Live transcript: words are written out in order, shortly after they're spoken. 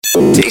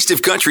Taste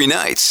of Country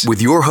Nights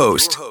with your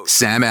host,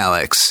 Sam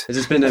Alex. Has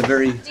this been a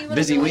very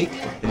busy week?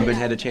 Have you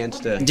had a chance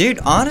to Dude,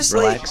 honestly,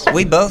 relax?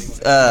 we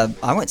both,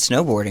 I went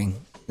snowboarding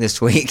this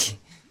week.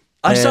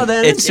 I saw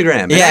that on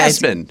Instagram. Yeah,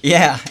 Aspen.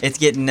 It's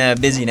getting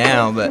busy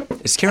now, but...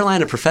 Is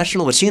Caroline a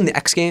professional? Was she in the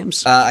X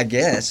Games? I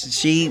guess.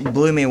 She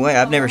blew me away.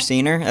 I've never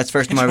seen her. That's the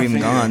first time I've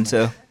even gone,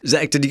 so...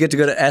 Zach, did you get to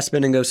go to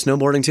Aspen and go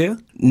snowboarding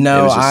too?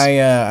 No,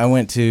 I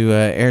went to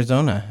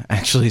Arizona,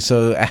 actually,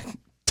 so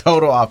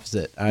total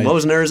opposite. What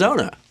was in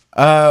Arizona?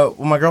 Well,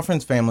 my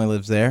girlfriend's family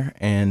lives there,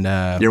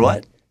 and... Your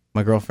what?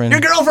 My girlfriend. Your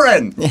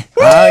girlfriend! Oh,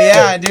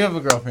 yeah, I do have a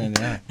girlfriend,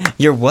 yeah.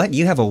 Your what?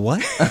 You have a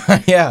what?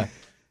 Yeah.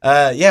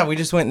 Yeah, we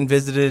just went and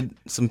visited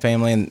some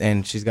family,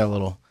 and she's got a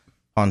little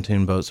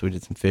pontoon boat, so we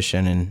did some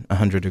fishing in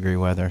 100-degree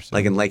weather. So.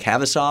 Like in Lake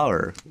Havasaw,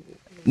 or?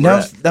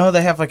 No,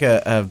 they have like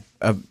a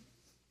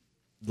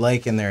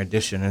lake in their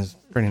addition. It's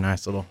pretty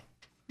nice little.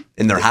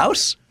 In their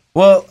house?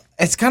 Well,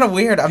 it's kind of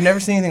weird. I've never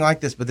seen anything like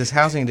this, but this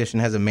housing addition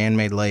has a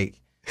man-made lake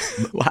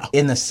Wow.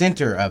 in the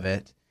center of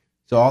it,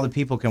 so all the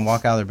people can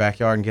walk out of their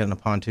backyard and get in a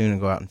pontoon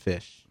and go out and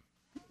fish.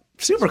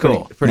 Super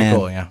cool. Pretty Man,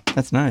 cool, yeah.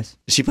 That's nice.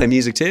 Does she play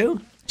music too?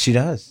 She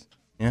does.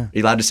 Yeah. Are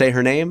you allowed to say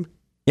her name?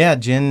 Yeah,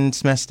 Jen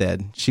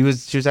Smestad. She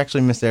was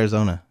actually Miss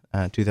Arizona,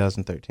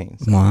 2013.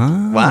 So,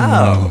 Wow.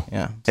 Wow.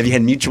 yeah. Have you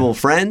had mutual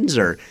friends,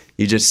 or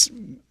you just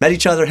met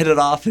each other, hit it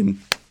off, and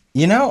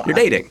You know, you're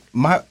dating?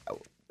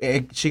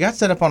 She got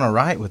set up on a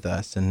right with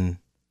us, and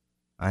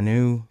I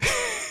knew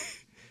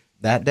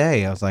that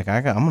day. I was like,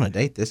 I'm going to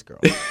date this girl.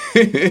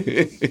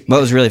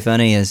 What was really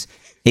funny is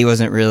he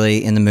wasn't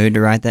really in the mood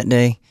to write that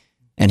day,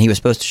 and he was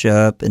supposed to show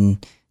up,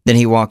 and then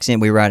he walks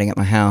in. We were writing at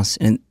my house,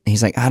 and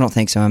he's like, I don't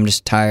think so. I'm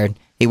just tired.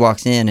 He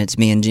walks in. It's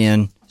me and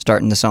Jen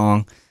starting the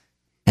song,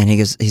 and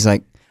he's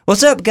like,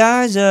 what's up,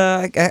 guys?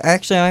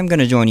 Actually, I'm going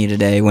to join you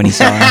today when he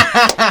saw him.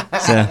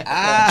 So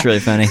it's really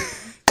funny.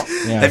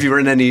 Yeah. Have you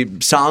written any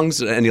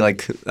songs, any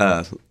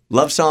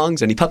love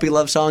songs, any puppy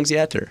love songs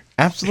yet? Or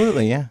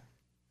Absolutely, yeah.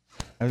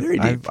 very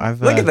deep.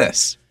 I've, Look at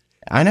this.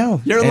 I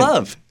know. You're in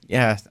love.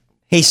 Yeah.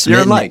 He's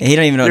smitten. like- He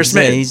don't even know You're what to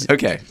say. smitten.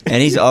 Okay.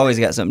 And he's always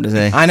got something to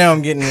say. I know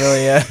I'm getting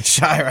really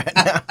shy right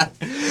now.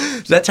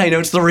 So that's how you know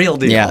it's the real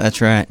deal. Yeah, that's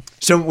right.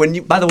 So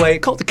by the way,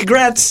 Colton,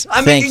 congrats.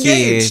 I'm Thank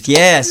engaged. you.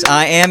 Yes,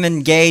 I am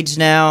engaged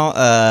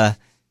now.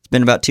 It's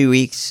been about 2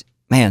 weeks.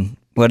 Man,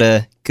 what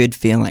a good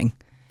feeling.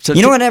 So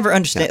You know what I never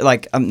understand?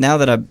 Like, now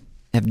that I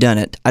have done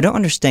it, I don't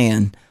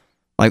understand,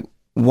 like,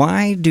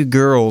 why do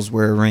girls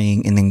wear a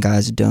ring and then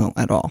guys don't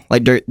at all?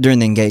 Like, during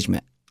the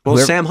engagement. Well,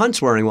 Whoever- Sam Hunt's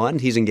wearing one.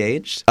 He's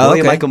engaged. Oh,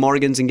 William okay. Michael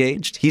Morgan's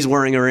engaged. He's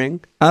wearing a ring.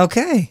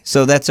 Okay,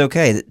 so that's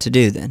okay to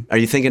do then. Are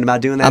you thinking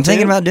about doing that I'm too?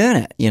 thinking about doing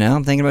it,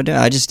 I'm thinking about doing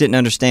it. I just didn't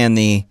understand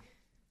the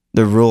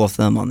rule of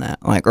thumb on that,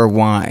 like, or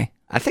why.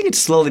 I think it's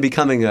slowly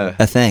becoming a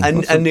thing.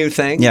 a new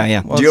thing. Yeah,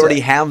 yeah. Do you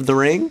already have the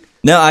ring?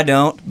 No, I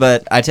don't,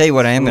 but I tell you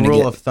what I am going to Rule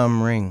get. of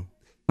thumb ring.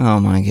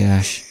 Oh my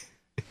gosh.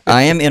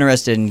 I am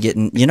interested in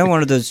getting,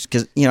 one of those,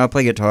 because, I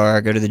play guitar,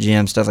 I go to the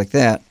gym, stuff like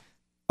that.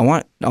 I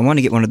want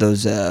to get one of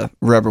those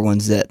rubber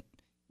ones that,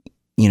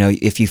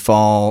 if you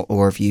fall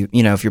or if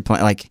you're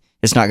playing, like,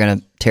 it's not going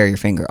to tear your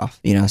finger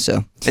off,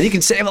 so. And you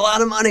can save a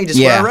lot of money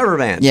just wear a rubber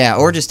band. Yeah,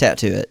 or just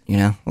tattoo it,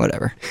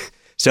 whatever.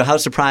 So how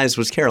surprised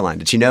was Caroline?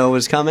 Did she know it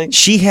was coming?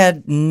 She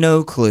had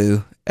no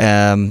clue.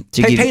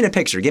 Paint a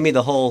picture. Give me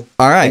the whole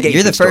All right, you're the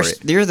engagement story.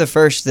 first. You're the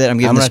first that I'm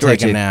giving I'm the going to story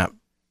take a to. nap.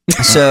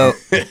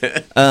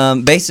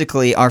 So,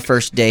 basically, our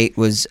first date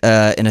was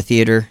in a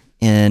theater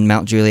in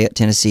Mount Juliet,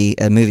 Tennessee,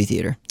 a movie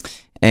theater.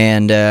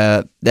 And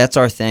that's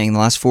our thing. The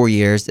last 4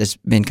 years, it's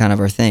been kind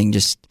of our thing.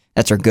 Just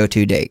that's our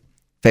go-to date,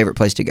 favorite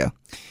place to go.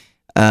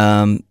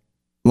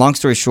 Long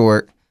story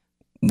short,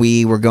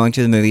 we were going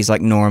to the movies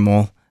like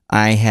normal.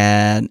 I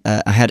had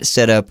it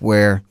set up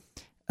where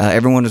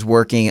everyone was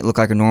working. It looked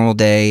like a normal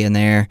day in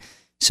there.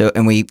 So,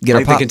 and we get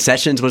Like our the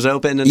concessions was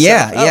open and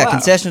yeah, stuff? Oh, yeah. wow.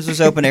 Concessions was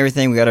open.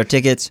 Everything. We got our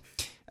tickets.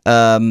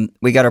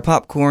 We got our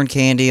popcorn,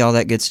 candy, all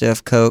that good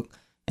stuff, Coke,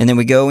 and then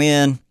we go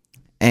in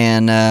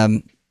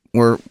and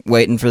we're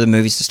waiting for the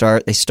movies to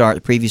start. The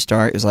previews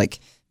start. It was like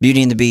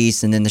Beauty and the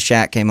Beast, and then The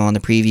Shack came on, the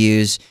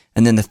previews,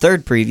 and then the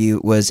third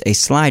preview was a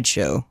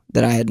slideshow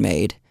that I had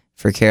made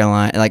for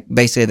Caroline, like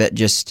basically that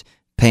just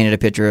painted a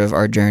picture of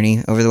our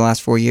journey over the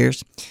last 4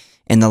 years.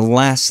 And the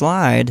last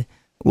slide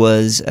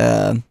was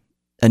a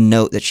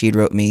note that she'd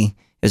wrote me.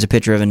 It was a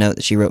picture of a note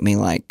that she wrote me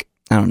like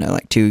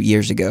 2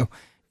 years ago,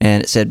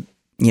 and it said,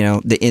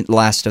 the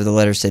last of the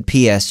letter said,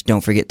 P.S.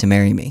 Don't forget to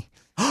marry me.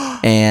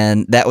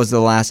 And that was the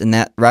last, and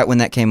that right when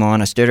that came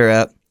on, I stood her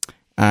up,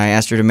 I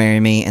asked her to marry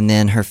me, and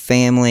then her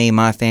family,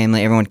 my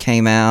family, everyone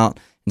came out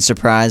and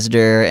surprised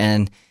her,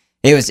 and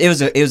it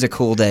was a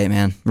cool day,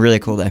 man. Really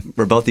cool day.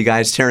 Were both you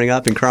guys tearing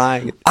up and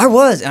crying? I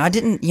was, and I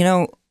didn't,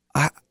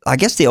 I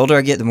guess the older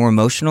I get, the more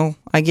emotional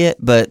I get,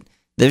 but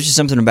there's just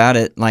something about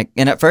it, like,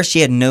 and at first she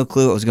had no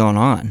clue what was going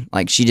on.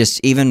 Like, she just,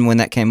 even when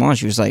that came on,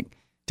 she was like,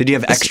 Did you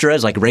have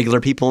extras, like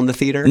regular people in the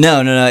theater?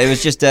 No. It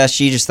was just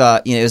she just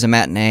thought it was a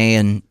matinee,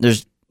 and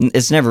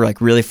it's never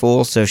like really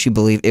full, so she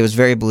believed it was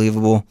very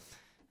believable.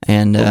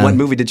 And What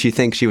movie did she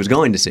think she was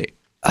going to see?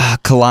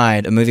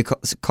 Collide, a movie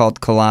called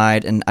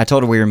Collide, and I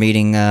told her we were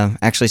meeting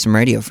actually some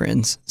radio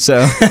friends.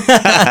 So,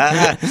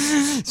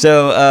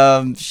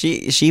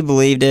 she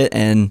believed it,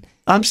 and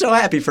I'm so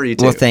happy for you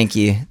too. well, thank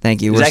you.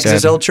 Is that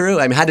still true?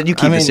 I mean, how did you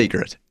keep the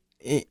secret?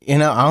 You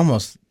know, I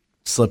almost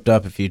slipped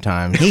up a few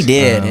times. He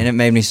did, and it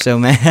made me so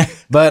mad.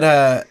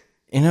 But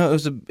you know,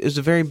 it was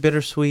a very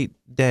bittersweet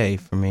day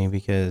for me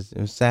because it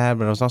was sad,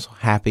 but I was also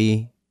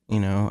happy. You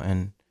know,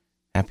 and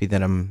happy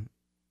that I'm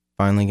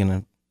finally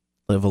gonna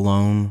live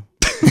alone.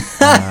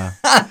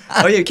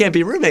 Oh, you can't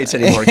be roommates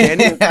anymore, can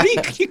you?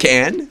 You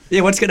can.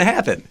 Yeah, what's going to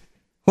happen?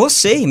 We'll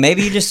see.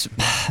 Maybe you just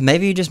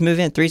move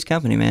in. Three's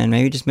company, man.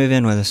 Maybe you just move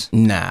in with us.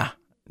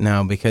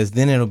 No, because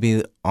then it'll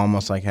be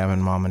almost like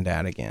having mom and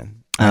dad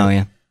again. Oh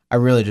yeah. I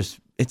really just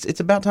it's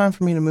about time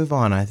for me to move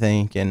on, I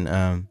think,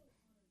 and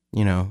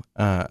you know,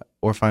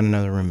 or find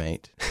another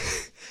roommate.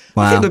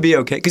 Wow. I think it would be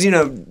okay because you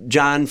know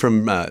John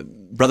from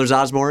Brothers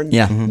Osborne.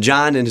 Yeah. Mm-hmm.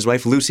 John and his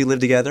wife Lucy live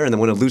together, and then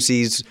one of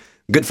Lucy's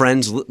good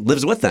friends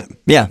lives with them.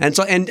 Yeah. And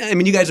I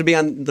mean, you guys would be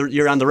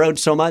you're on the road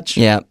so much.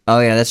 Yeah. Oh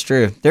yeah, that's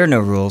true. There are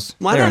no rules.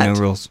 Why there not? are no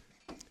rules.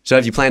 So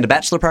have you planned a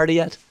bachelor party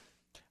yet?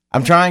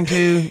 I'm trying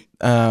to.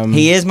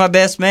 He is my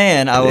best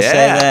man. I will say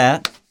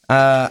that.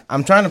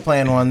 I'm trying to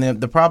plan one.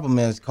 The problem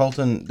is,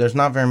 Colton, there's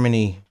not very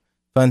many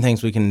fun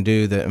things we can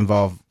do that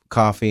involve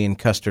coffee and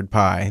custard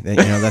pie. That,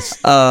 you know,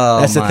 that's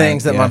the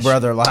things that my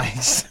brother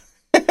likes.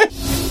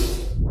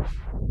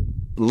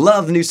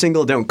 Love the new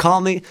single, Don't Call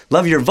Me.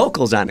 Love your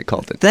vocals on it,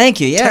 Colton. Thank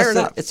you. Yeah, Tear it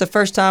up. it's the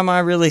first time I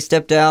really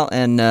stepped out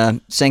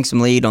and sang some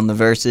lead on the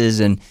verses,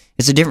 and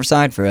it's a different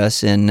side for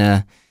us.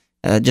 And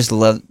just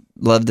love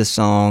the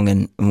song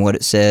and what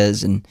it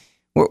says. And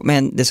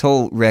man, this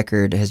whole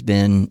record has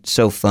been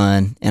so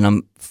fun, and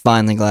I'm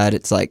finally glad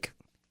it's like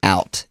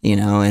out, you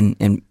know,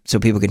 and so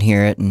people can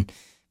hear it.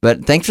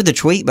 But thanks for the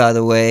tweet, by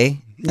the way.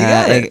 You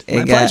got it.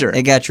 My pleasure.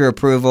 It got your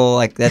approval.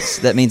 Like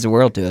that means the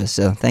world to us.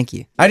 So thank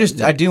you. I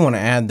do want to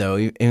add though,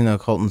 even though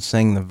Colton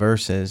sang the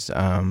verses,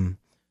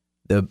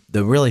 the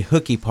really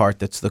hooky part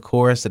that's the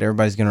chorus that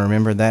everybody's going to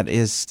remember, that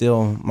is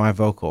still my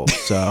vocal.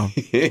 So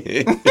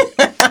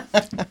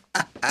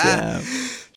Yeah.